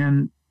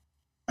began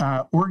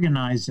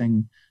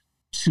organizing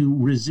to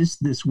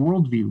resist this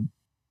worldview,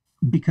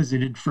 because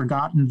it had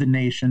forgotten the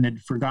nation, it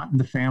had forgotten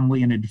the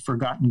family, and it had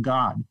forgotten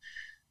God,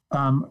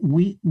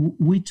 we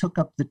took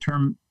up the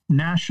term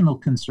national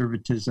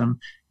conservatism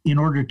in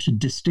order to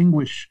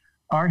distinguish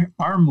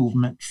our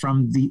movement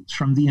from the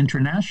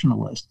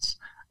internationalists,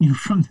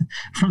 from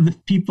the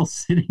people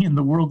sitting in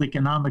the World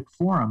Economic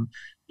Forum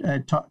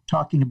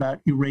talking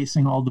about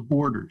erasing all the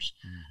borders.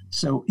 Mm-hmm.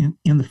 So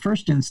in the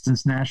first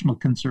instance, national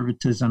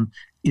conservatism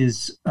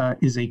is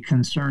a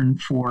concern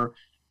for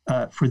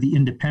the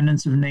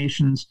independence of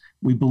nations.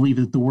 We believe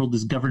that the world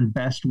is governed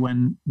best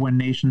when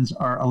nations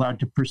are allowed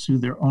to pursue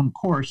their own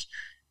course,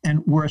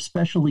 and we're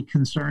especially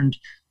concerned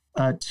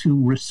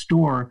to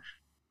restore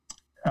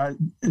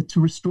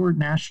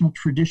national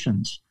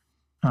traditions,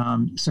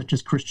 such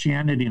as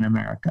Christianity in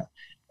America,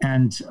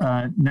 and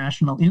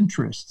national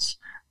interests,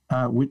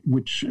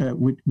 which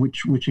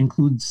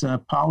includes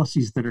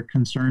policies that are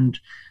concerned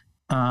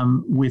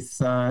with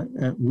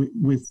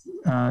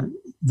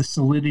the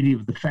solidity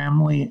of the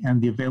family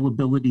and the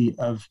availability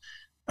of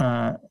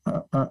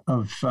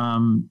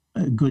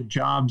good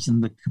jobs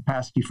and the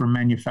capacity for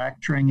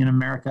manufacturing in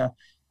America,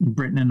 in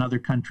Britain, and other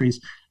countries.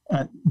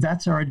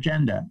 That's our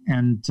agenda,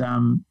 and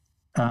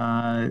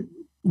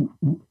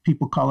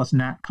people call us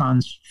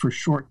NatCons for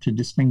short to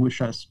distinguish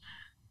us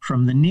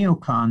from the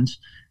neocons.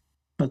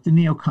 But the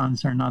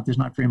neocons there's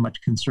not very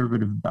much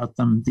conservative about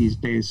them these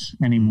days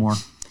anymore.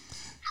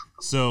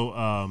 So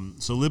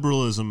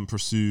liberalism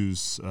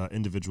pursues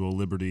individual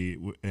liberty,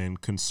 and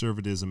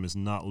conservatism is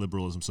not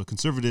liberalism. So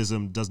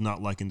conservatism does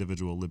not like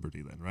individual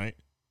liberty, then, right?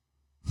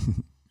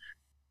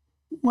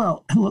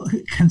 Well,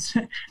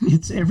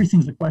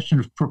 everything's a question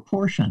of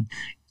proportion.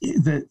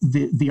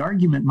 The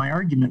argument, my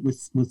argument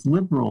with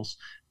liberals,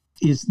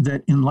 is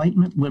that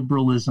Enlightenment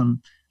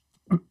liberalism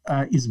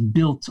is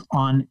built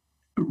on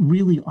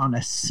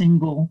a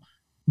single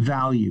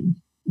value,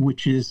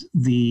 which is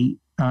the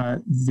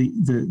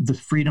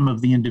freedom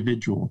of the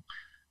individual.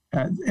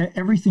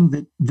 Everything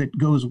that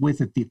goes with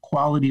it, the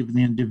equality of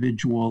the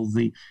individual,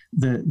 the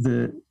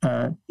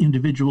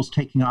individuals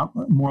taking out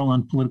moral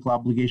and political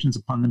obligations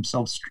upon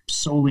themselves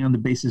solely on the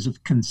basis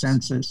of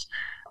consensus,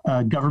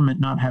 government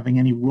not having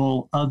any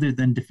role other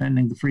than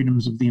defending the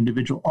freedoms of the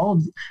individual. All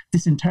of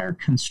this entire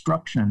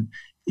construction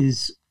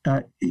is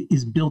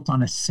built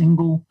on a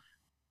single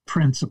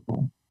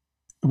principle,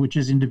 which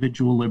is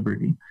individual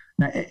liberty.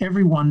 Now,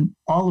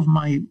 all of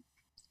my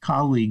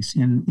colleagues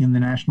in the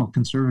national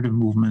conservative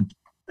movement,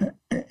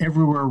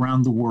 everywhere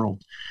around the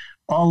world,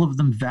 all of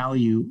them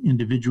value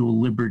individual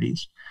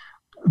liberties.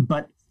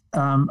 But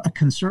a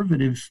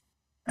conservative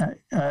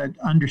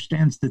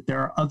understands that there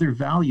are other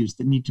values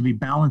that need to be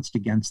balanced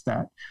against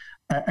that.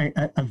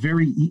 A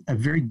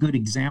very good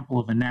example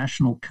of a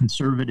national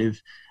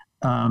conservative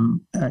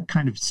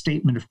kind of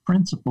statement of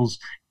principles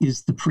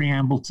is the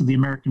preamble to the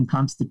American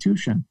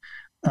Constitution,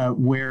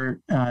 where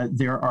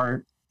there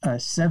are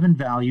 7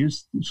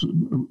 values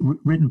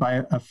written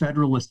by a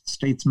Federalist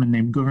statesman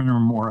named Gouverneur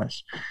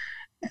Morris,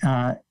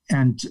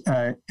 and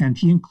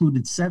he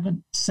included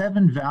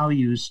seven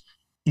values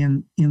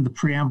in the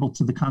preamble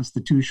to the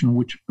Constitution,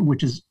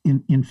 which is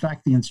in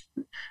fact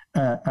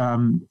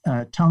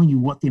telling you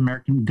what the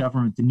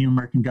new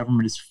American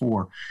government is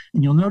for.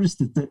 And you'll notice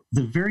that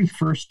the very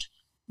first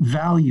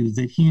value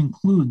that he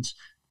includes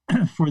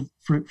for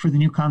the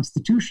new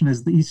Constitution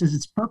is that he says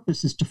its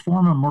purpose is to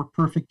form a more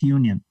perfect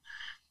union.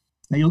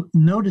 Now you'll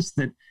notice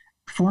that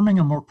forming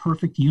a more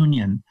perfect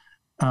union,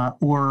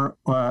 or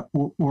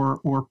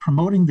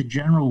promoting the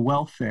general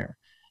welfare.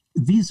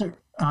 These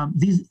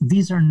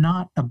are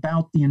not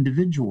about the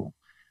individual.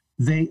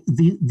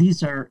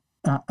 These are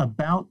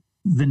about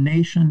the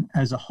nation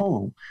as a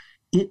whole.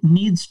 It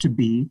needs to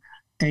be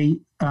a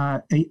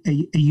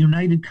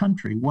united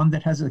country, one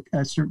that has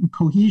a certain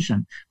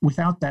cohesion.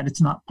 Without that,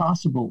 it's not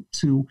possible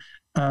to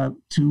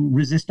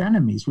resist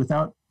enemies.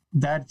 Without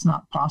that, it's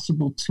not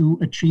possible to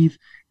achieve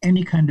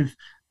any kind of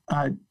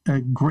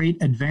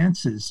great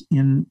advances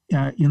in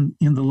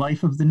the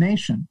life of the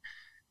nation.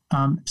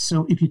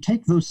 So, if you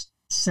take those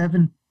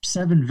seven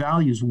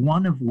values,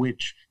 one of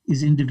which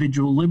is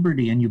individual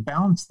liberty, and you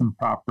balance them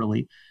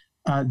properly,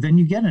 then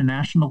you get a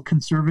national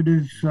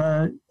conservative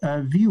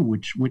view,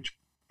 which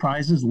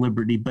prizes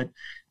liberty, but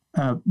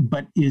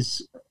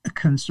is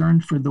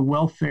concerned for the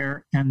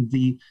welfare and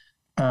the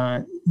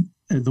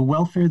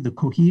welfare, the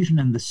cohesion,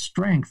 and the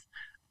strength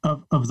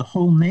of the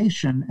whole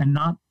nation, and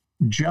not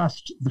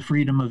just the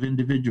freedom of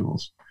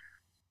individuals.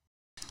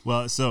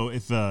 Well, so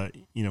if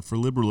for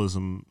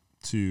liberalism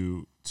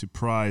to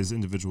prize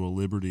individual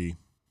liberty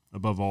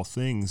above all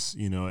things,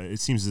 it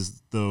seems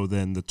as though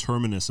then the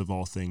terminus of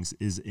all things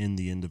is in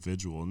the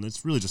individual, and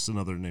it's really just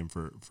another name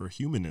for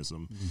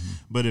humanism. Mm-hmm.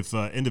 But if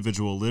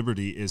individual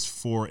liberty is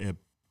for a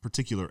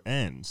particular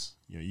end,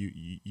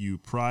 you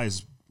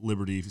prize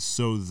liberty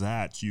so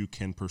that you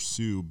can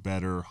pursue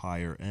better,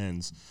 higher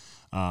ends,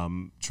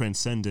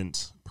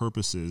 transcendent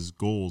purposes,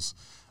 goals.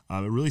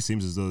 It really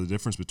seems as though the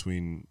difference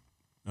between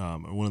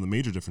one of the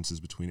major differences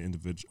between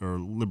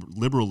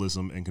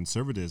liberalism and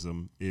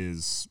conservatism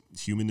is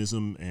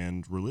humanism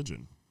and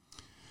religion.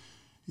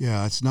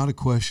 Yeah, it's not a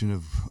question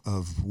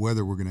of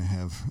whether we're going to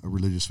have a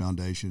religious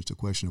foundation. It's a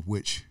question of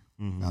which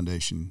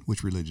foundation,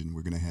 which religion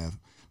we're going to have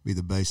be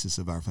the basis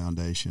of our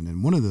foundation.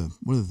 And one of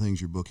the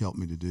things your book helped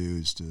me to do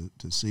is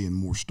to see in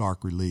more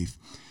stark relief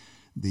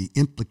the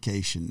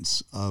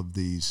implications of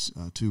these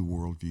two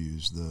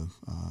worldviews, the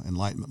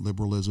Enlightenment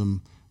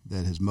liberalism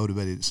that has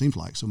motivated, it seems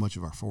like, so much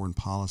of our foreign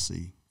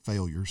policy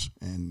failures,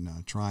 and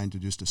trying to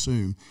just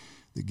assume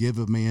that give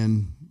a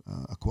man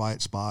a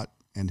quiet spot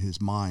and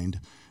his mind,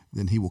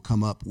 then he will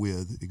come up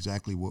with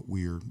exactly what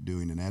we are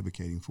doing and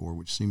advocating for,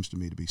 which seems to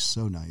me to be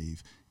so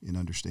naive in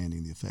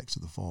understanding the effects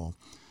of the fall.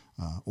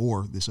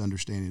 Or this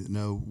understanding that,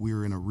 no,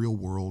 we're in a real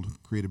world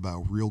created by a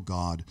real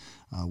God.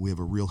 We have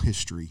a real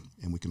history,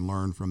 and we can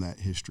learn from that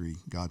history.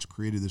 God's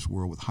created this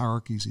world with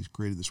hierarchies. He's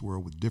created this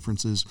world with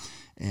differences.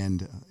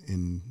 And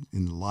in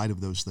the light of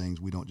those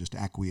things, we don't just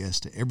acquiesce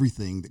to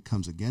everything that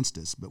comes against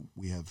us, but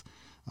we have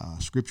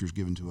scriptures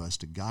given to us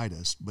to guide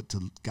us, but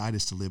to guide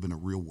us to live in a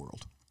real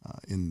world,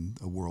 in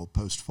a world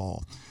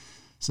post-fall.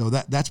 So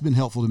that's been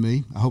helpful to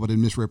me. I hope I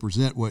didn't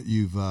misrepresent what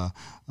you've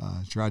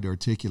tried to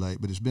articulate,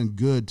 but it's been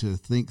good to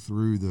think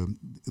through the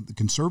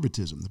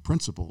conservatism, the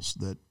principles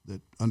that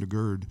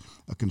undergird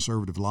a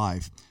conservative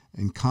life,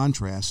 in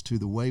contrast to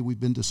the way we've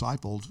been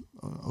discipled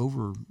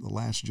over the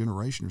last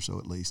generation or so,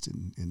 at least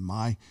in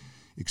my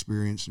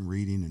experience in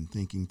reading and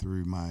thinking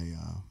through my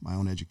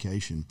own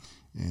education.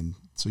 And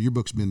so your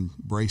book's been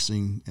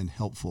bracing and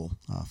helpful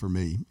for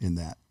me in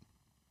that.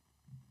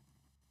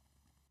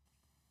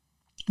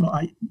 Well,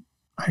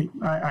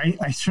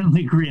 I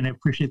certainly agree, and I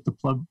appreciate the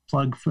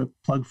plug for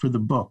the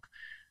book.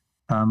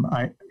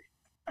 I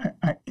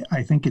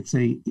think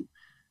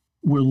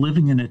we're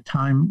living in a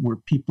time where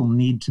people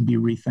need to be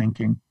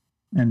rethinking,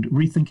 and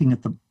rethinking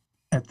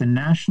at the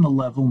national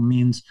level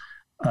means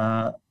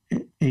a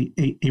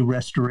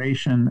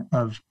restoration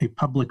of a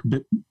public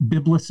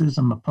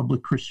biblicism, a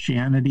public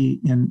Christianity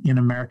in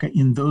America,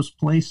 in those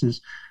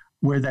places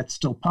where that's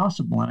still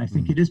possible. And I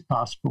think it is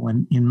possible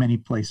in many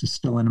places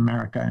still in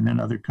America and in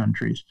other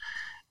countries.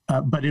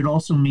 But it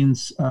also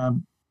means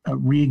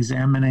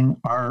re-examining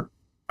our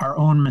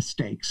own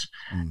mistakes.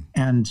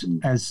 And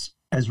as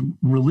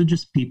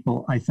religious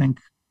people, I think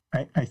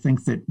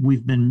that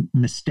we've been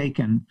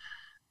mistaken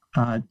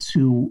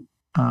to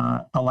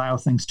allow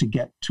things to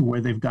get to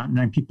where they've gotten.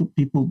 And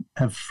people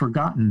have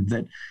forgotten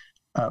that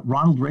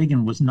Ronald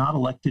Reagan was not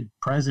elected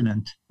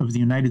president of the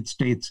United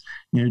States,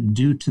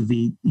 due to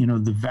the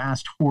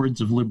vast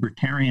hordes of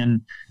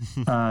libertarian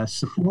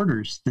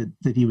supporters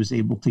that he was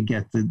able to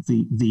get.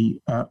 The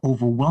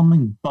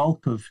overwhelming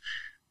bulk of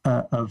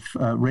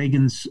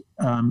Reagan's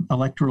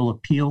electoral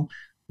appeal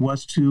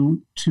was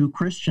to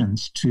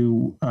Christians,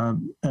 to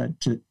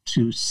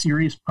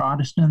serious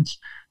Protestants,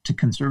 to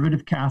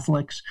conservative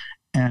Catholics,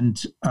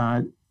 and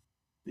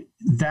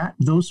that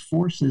those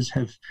forces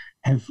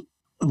have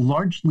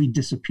largely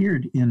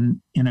disappeared in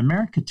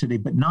America today,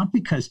 but not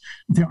because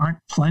there aren't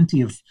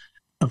plenty of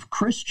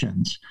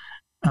Christians,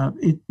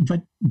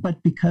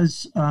 but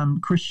because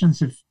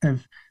Christians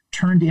have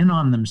turned in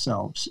on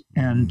themselves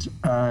and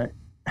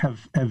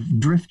have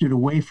drifted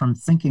away from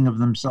thinking of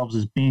themselves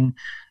as being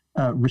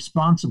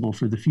responsible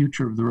for the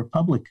future of the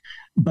Republic.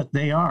 But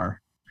they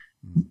are.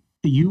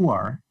 You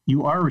are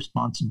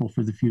responsible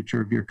for the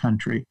future of your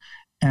country,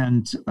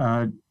 and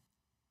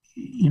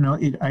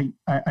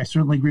I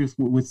certainly agree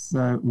with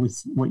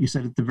what you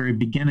said at the very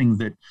beginning,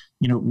 that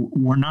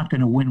we're not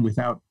going to win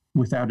without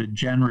a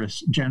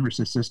generous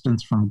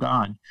assistance from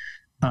God.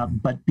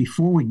 But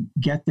before we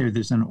get there,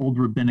 there's an old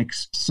rabbinic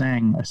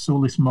saying,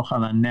 "Asolis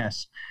mochal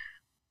nes,"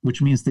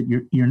 which means that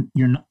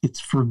you're not, it's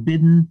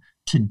forbidden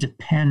to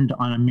depend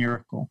on a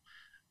miracle.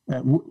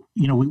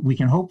 We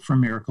can hope for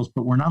miracles,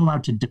 but we're not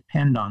allowed to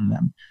depend on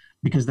them,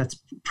 because that's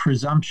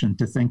presumption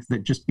to think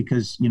that just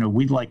because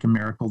we'd like a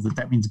miracle,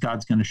 that means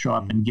God's going to show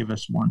up and give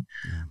us one.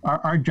 Yeah.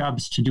 Our job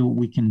is to do what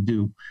we can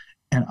do,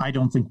 and I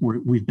don't think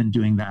we've been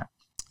doing that.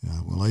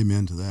 Yeah, well,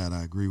 amen to that.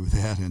 I agree with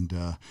that. And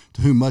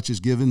to whom much is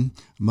given,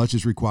 much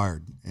is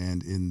required.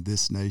 And in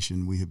this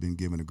nation, we have been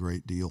given a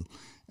great deal.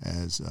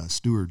 As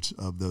stewards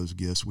of those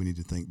gifts, we need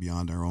to think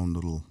beyond our own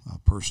little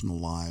personal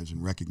lives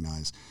and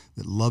recognize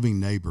that loving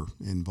neighbor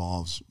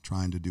involves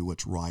trying to do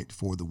what's right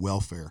for the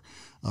welfare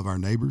of our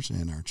neighbors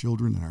and our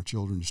children and our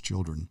children's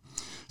children.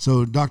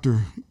 So,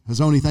 Dr.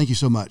 Hazony, thank you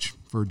so much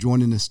for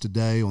joining us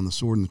today on The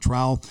Sword and the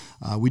Trowel.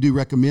 We do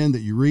recommend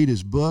that you read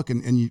his book,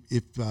 and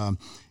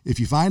if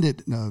you find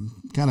it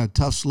kind of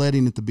tough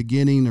sledding at the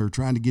beginning, or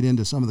trying to get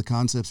into some of the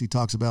concepts he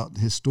talks about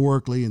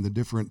historically and the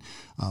different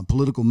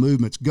political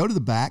movements, go to the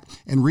back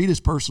and read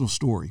his personal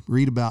story.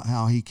 Read about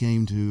how he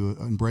came to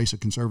embrace a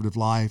conservative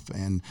life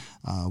and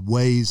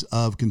ways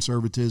of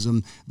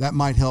conservatism. That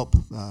might help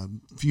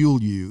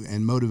fuel you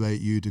and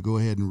motivate you to go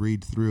ahead and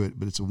read through it.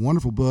 But it's a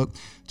wonderful book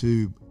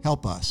to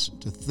help us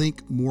to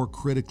think more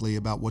critically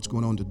about what's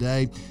going on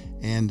today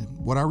and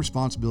what our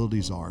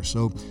responsibilities are.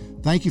 So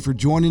thank you for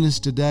joining us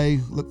today.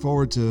 Look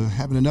forward to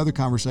having another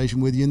conversation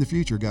with you in the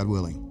future, God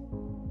willing.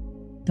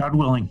 God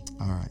willing.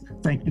 All right.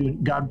 Thank you.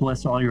 God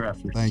bless all your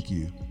efforts. Thank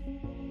you.